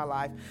vision for my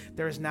life,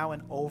 there is now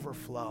an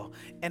overflow.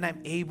 And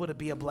I'm able to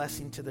be a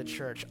blessing to the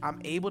church.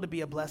 I'm able to be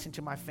a blessing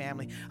to my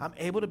family. I'm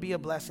able to be a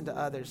blessing to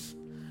others.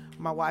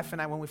 My wife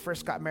and I, when we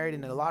first got married,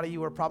 and a lot of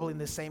you are probably in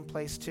the same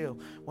place too,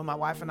 when my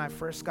wife and I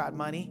first got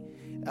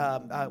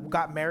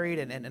got married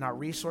and our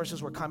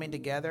resources were coming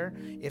together,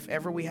 if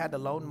ever we had to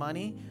loan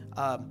money,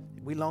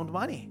 we loaned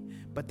money.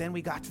 But then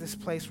we got to this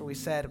place where we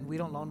said, we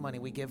don't loan money,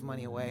 we give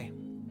money away.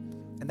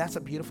 And that's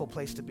a beautiful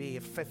place to be.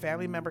 If a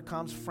family member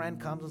comes, friend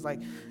comes, is like,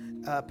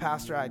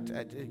 Pastor,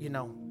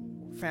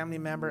 family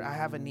member, I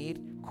have a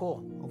need.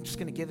 Cool. I'm just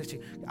going to give this to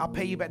you. I'll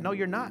pay you back. No,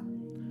 you're not.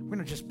 We're going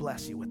to just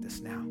bless you with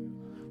this now.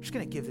 I'm just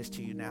going to give this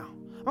to you now.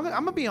 I'm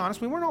going to be honest.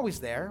 We weren't always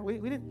there. We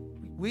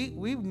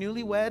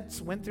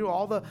newlyweds went through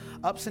all the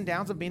ups and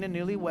downs of being a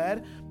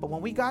newlywed. But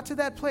when we got to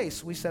that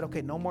place, we said,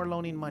 okay, no more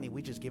loaning money.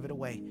 We just give it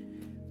away.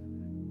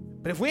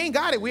 But if we ain't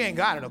got it, we ain't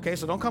got it, okay?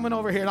 So don't come in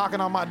over here knocking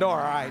on my door,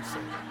 all right? So,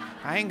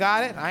 I ain't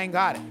got it. I ain't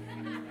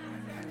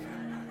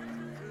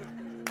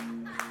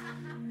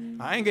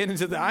getting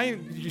into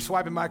you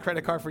swiping my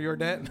credit card for your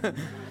debt.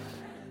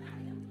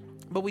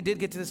 But we did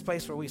get to this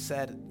place where we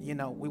said,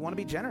 we want to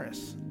be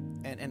generous.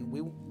 And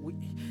we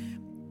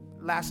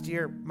last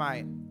year,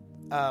 my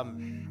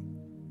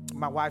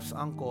wife's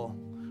uncle,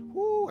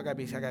 I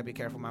gotta be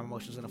careful, my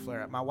emotions in a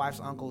flare up. My wife's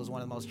uncle is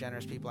one of the most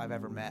generous people I've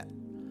ever met.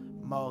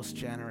 Most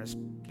generous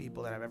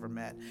people that I've ever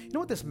met. You know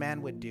what this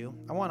man would do?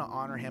 I want to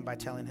honor him by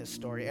telling his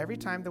story. Every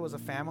time there was a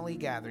family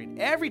gathering,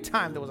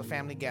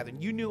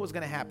 you knew it was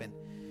going to happen.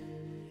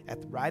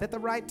 Right at the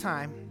right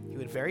time, he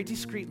would very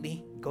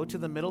discreetly go to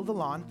the middle of the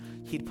lawn.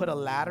 He'd put a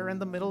ladder in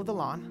the middle of the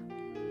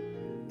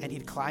lawn, and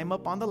he'd climb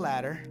up on the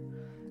ladder,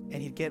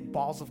 and he'd get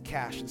balls of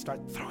cash and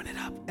start throwing it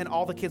up. And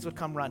all the kids would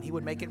come run. He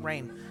would make it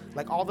rain.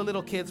 Like all the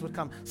little kids would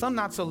come. Some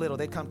not so little.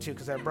 They'd come too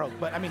because they're broke.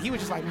 But he would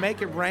just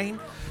make it rain.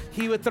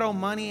 He would throw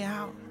money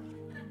out.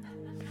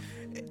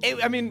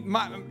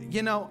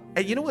 You know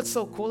what's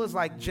so cool is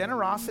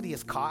generosity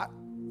is caught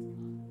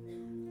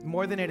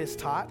more than it is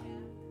taught.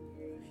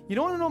 You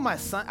don't want to know my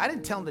son? I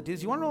didn't tell him to do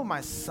this. You want to know what my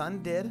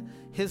son did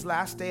his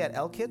last day at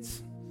L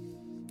Kids?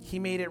 He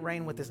made it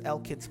rain with his L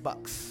Kids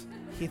bucks.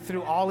 He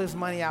threw all his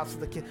money out to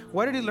the kids.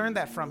 Where did he learn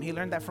that from? He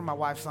learned that from my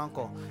wife's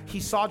uncle. He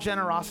saw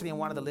generosity and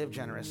wanted to live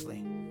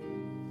generously.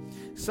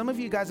 Some of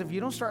you guys, if you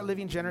don't start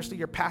living generously,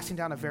 you're passing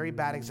down a very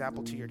bad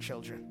example to your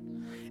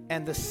children.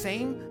 And the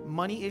same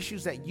money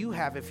issues that you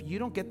have, if you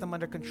don't get them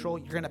under control,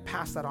 you're going to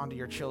pass that on to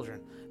your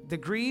children. The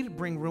greed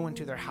bring ruin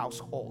to their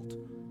household.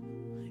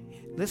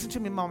 Listen to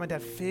me, mom and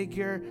dad.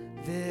 Figure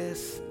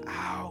this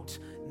out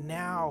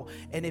now.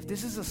 And if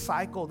this is a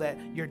cycle that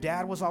your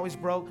dad was always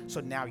broke, so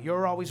now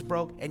you're always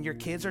broke, and your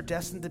kids are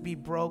destined to be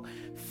broke,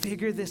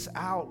 figure this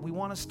out. We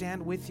want to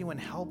stand with you and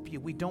help you.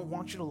 We don't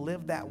want you to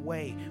live that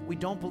way. We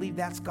don't believe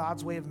that's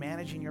God's way of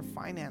managing your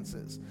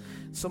finances.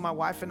 So my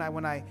wife and I,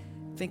 when I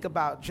think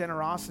about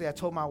generosity, I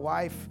told my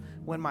wife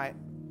when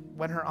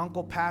her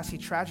uncle passed, he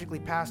tragically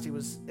passed. He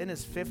was in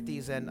his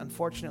 50s and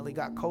unfortunately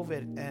got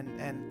COVID,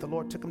 and the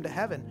Lord took him to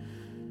heaven.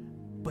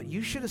 But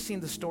you should have seen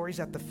the stories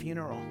at the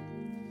funeral.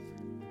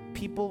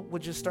 People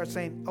would just start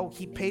saying, oh,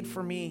 he paid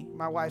for me.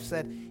 My wife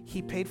said,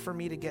 he paid for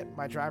me to get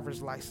my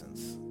driver's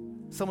license.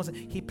 Someone said,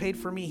 he paid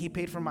for me. He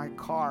paid for my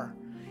car.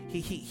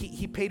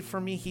 He paid for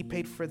me. He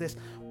paid for this.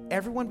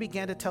 Everyone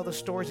began to tell the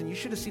stories, and you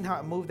should have seen how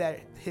it moved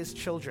his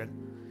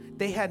children.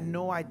 They had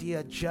no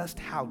idea just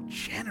how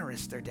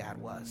generous their dad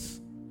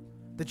was.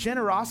 The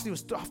generosity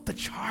was off the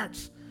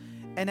charts.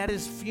 And at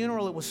his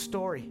funeral, it was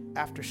story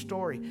after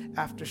story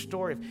after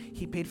story.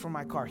 He paid for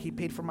my car. He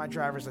paid for my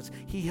driver's license.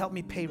 He helped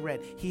me pay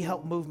rent. He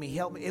helped move me. He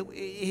helped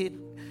me.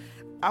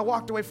 I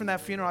walked away from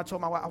that funeral. I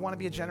told my wife, I want to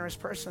be a generous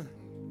person.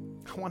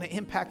 I want to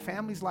impact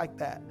families like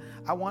that.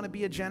 I want to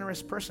be a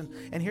generous person.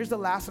 And here's the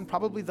last and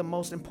probably the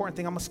most important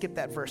thing. I'm going to skip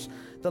that verse.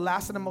 The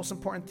last and the most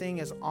important thing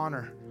is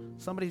honor.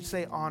 Somebody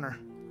say honor.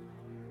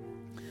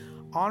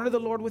 Honor the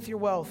Lord with your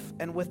wealth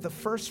and with the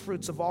first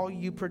fruits of all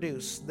you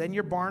produce. Then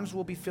your barns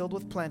will be filled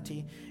with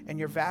plenty and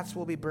your vats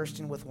will be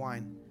bursting with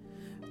wine.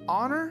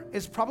 Honor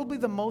is probably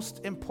the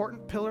most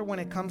important pillar when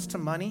it comes to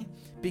money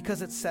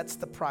because it sets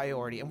the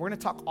priority. And we're going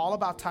to talk all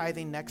about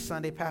tithing next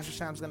Sunday. Pastor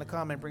Sam's going to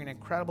come and bring an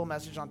incredible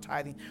message on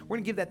tithing. We're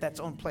going to give that its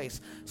own place.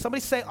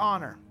 Somebody say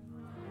honor.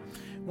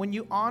 When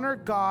you honor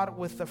God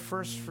with the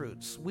first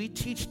fruits, we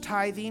teach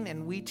tithing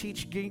and we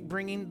teach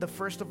bringing the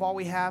first of all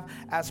we have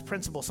as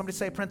principle. Somebody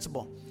say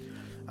principle.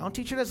 I don't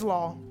teach it as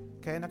law,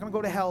 okay? I'm not going to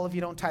go to hell if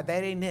you don't tithe.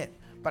 That ain't it.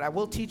 But I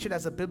will teach it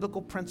as a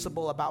biblical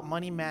principle about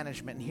money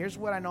management. And here's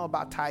what I know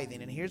about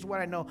tithing. And here's what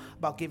I know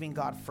about giving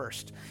God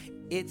first.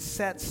 It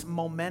sets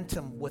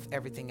momentum with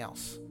everything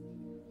else.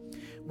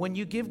 When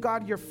you give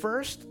God your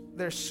first,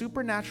 there's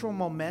supernatural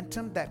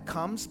momentum that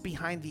comes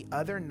behind the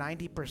other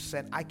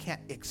 90%. I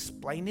can't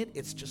explain it.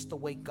 It's just the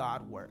way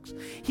God works.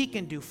 He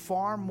can do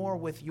far more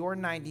with your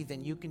 90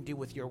 than you can do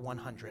with your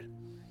 100.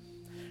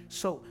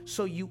 So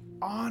you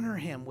honor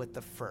him with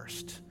the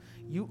first.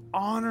 You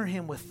honor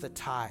him with the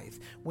tithe.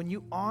 When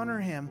you honor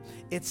him,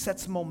 it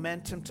sets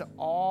momentum to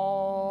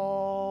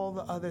all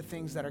the other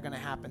things that are going to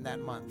happen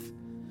that month.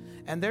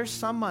 And there's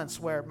some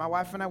months where my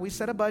wife and I, we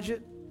set a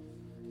budget.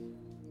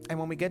 And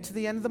when we get to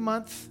the end of the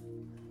month,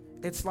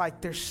 it's like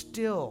there's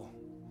still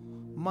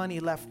money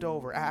left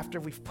over after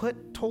we've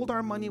told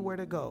our money where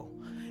to go.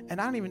 And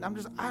I don't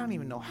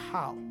even know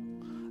how.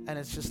 And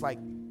it's just like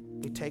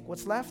we take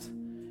what's left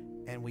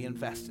and we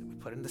invest it. We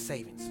put it into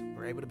savings.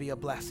 We're able to be a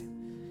blessing.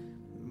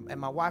 And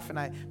my wife and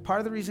I, part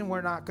of the reason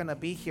we're not going to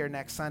be here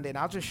next Sunday, and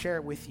I'll just share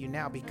it with you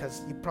now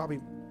because you probably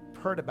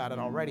heard about it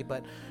already,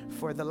 but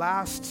for the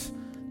last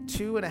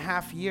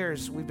 2.5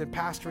 years, we've been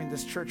pastoring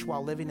this church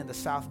while living in the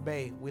South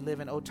Bay. We live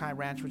in Otay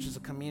Ranch, which is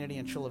a community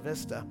in Chula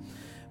Vista.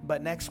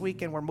 But next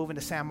weekend, we're moving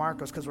to San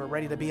Marcos because we're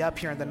ready to be up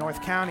here in the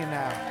North County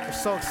now. We're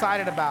so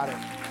excited about it.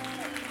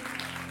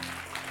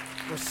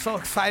 We're so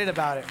excited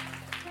about it.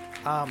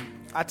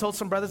 I told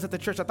some brothers at the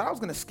church, I thought I was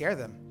going to scare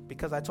them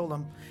because I told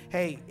them,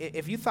 hey,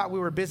 if you thought we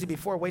were busy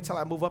before, wait till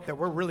I move up there.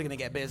 We're really going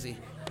to get busy.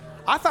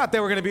 I thought they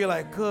were going to be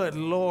like, good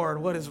Lord,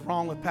 what is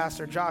wrong with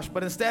Pastor Josh?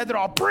 But instead, they're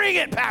all, bring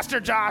it, Pastor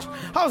Josh.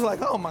 I was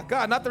like, oh, my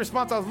God, not the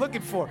response I was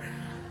looking for.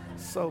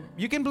 So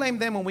you can blame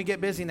them when we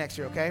get busy next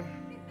year, okay?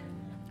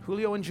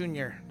 Julio and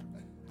Junior.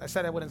 I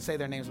said I wouldn't say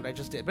their names, but I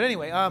just did. But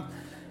anyway,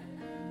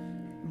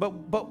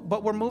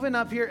 but we're moving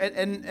up here,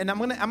 and I'm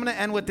gonna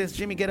end with this.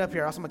 Jimmy, get up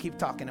here. Also, I'm gonna keep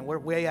talking, and we're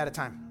way out of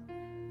time.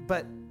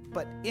 But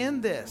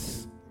in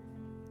this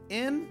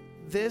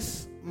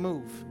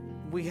move,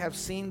 we have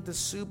seen the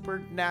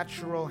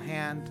supernatural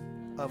hand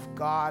of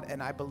God,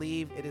 and I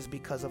believe it is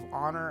because of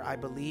honor. I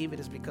believe it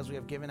is because we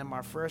have given him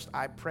our first.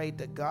 I prayed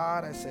to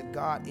God. I said,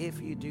 God, if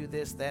you do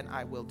this, then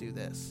I will do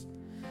this.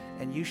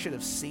 And you should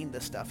have seen the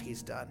stuff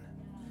he's done.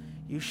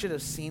 You should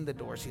have seen the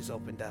doors he's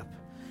opened up.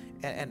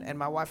 And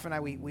my wife and I,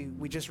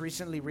 we just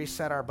recently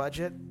reset our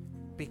budget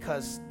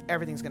because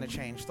everything's going to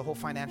change. The whole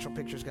financial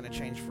picture is going to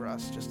change for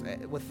us, just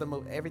with the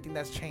move, everything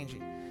that's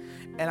changing.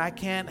 And I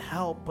can't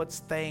help but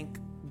thank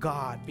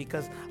God,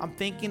 because I'm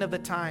thinking of the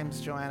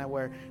times, Joanna,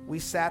 where we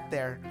sat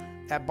there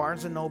at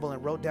Barnes & Noble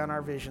and wrote down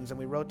our visions and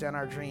we wrote down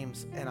our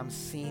dreams, and I'm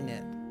seeing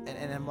it.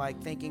 And I'm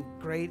like thinking,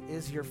 great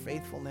is your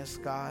faithfulness,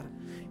 God.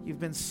 You've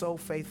been so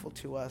faithful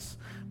to us.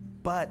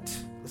 But,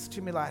 listen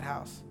to me,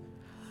 Lighthouse,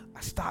 I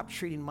I stopped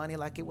treating money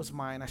like it was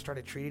mine. I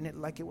started treating it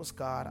like it was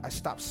God. I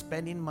stopped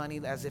spending money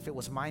as if it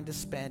was mine to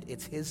spend.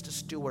 It's his to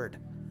steward.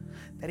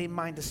 That ain't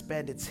mine to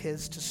spend. It's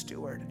his to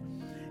steward.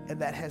 And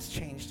that has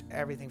changed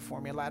everything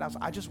for me. Lighthouse,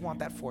 I just want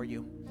that for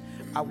you.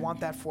 I want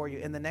that for you.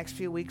 In the next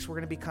few weeks, we're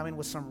going to be coming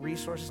with some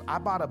resources. I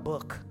bought a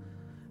book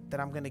that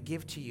I'm going to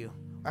give to you.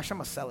 Actually, I'm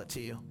going to sell it to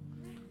you.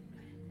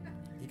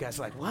 You guys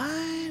are like, what?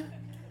 You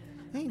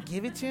didn't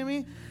give it to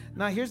me?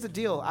 Now, here's the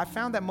deal. I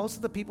found that most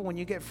of the people, when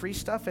you get free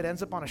stuff, it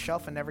ends up on a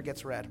shelf and never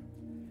gets read.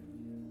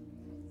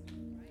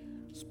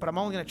 But I'm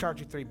only going to charge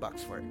you $3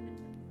 for it.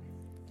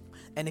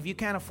 And if you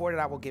can't afford it,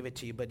 I will give it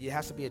to you. But it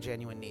has to be a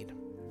genuine need.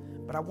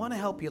 But I want to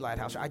help you,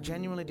 Lighthouse. I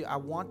genuinely do. I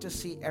want to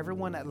see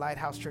everyone at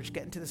Lighthouse Church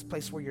get into this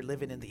place where you're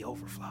living in the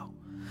overflow.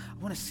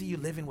 I want to see you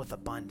living with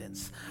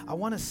abundance. I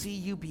want to see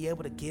you be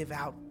able to give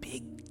out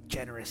big,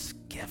 generous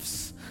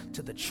gifts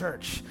to the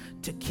church,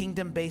 to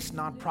kingdom-based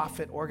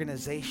nonprofit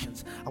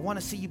organizations. I want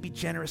to see you be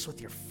generous with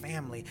your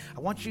family. I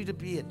want you to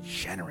be a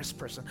generous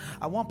person.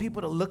 I want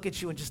people to look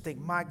at you and just think,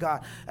 my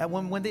God. And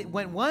when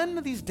one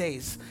of these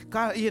days,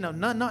 God,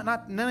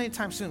 not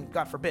anytime soon,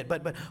 God forbid,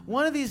 but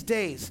one of these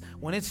days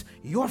when it's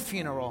your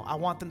funeral, I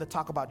want them to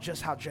talk about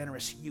just how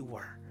generous you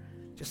were,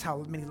 just how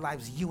many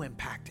lives you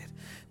impacted,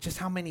 just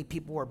how many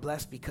people were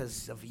blessed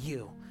because of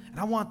you. And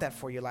I want that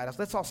for you, Lighthouse.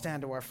 Let's all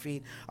stand to our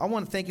feet. I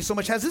want to thank you so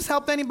much. Has this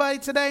helped anybody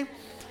today?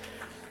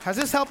 Has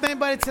this helped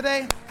anybody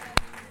today?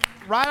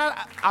 Right out,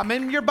 I'm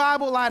in your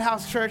Bible,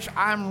 Lighthouse Church.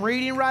 I'm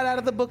reading right out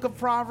of the book of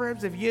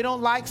Proverbs. If you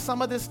don't like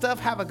some of this stuff,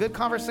 have a good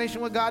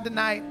conversation with God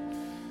tonight.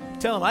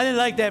 Tell him, I didn't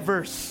like that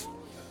verse.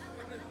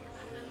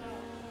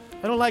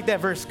 I don't like that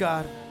verse,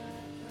 God.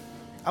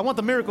 I want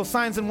the miracle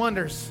signs and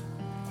wonders.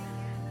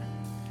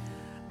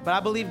 But I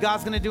believe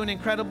God's going to do an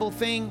incredible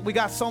thing. We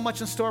got so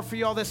much in store for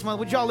you all this month.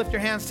 Would you all lift your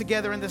hands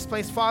together in this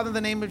place? Father, in the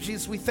name of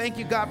Jesus, we thank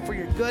you, God, for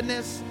your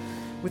goodness.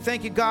 We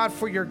thank you, God,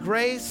 for your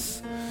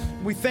grace.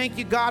 We thank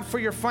you, God, for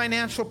your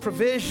financial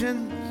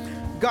provision.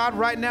 God,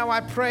 right now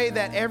I pray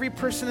that every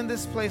person in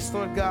this place,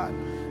 Lord God,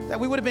 that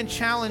we would have been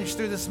challenged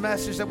through this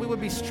message, that we would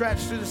be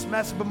stretched through this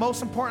message. But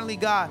most importantly,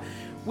 God,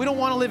 we don't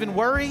want to live in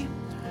worry.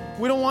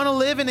 We don't want to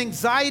live in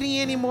anxiety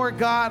anymore,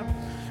 God.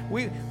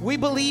 We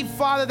believe,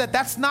 Father, that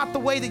that's not the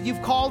way that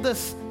you've called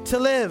us to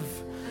live.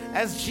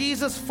 As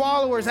Jesus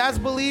followers, as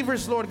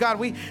believers, Lord God,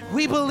 we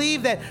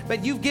believe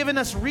that you've given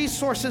us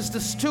resources to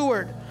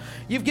steward.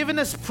 You've given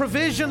us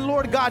provision,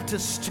 Lord God, to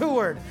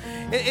steward.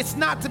 It's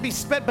not to be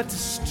spent, but to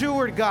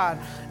steward, God.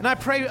 And I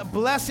pray a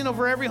blessing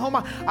over every home.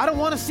 I don't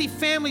want to see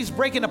families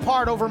breaking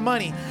apart over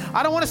money.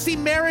 I don't want to see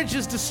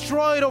marriages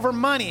destroyed over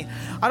money.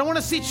 I don't want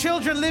to see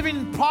children living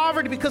in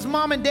poverty because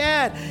mom and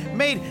dad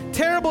made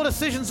terrible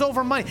decisions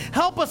over money.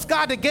 Help us,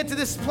 God, to get to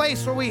this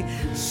place where we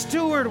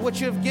steward what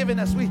you have given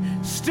us. We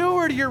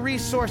steward your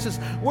resources.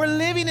 We're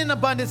living in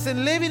abundance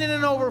and living in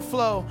an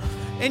overflow.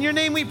 In your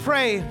name we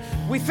pray.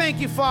 We thank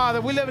you,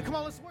 Father. We live it. Come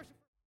on, let's worship.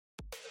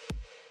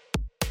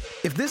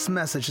 If this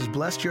message has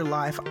blessed your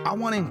life, I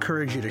want to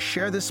encourage you to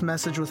share this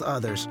message with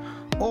others,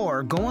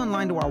 or go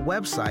online to our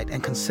website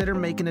and consider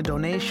making a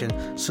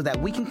donation so that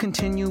we can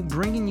continue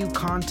bringing you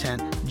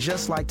content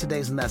just like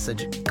today's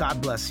message. God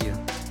bless you.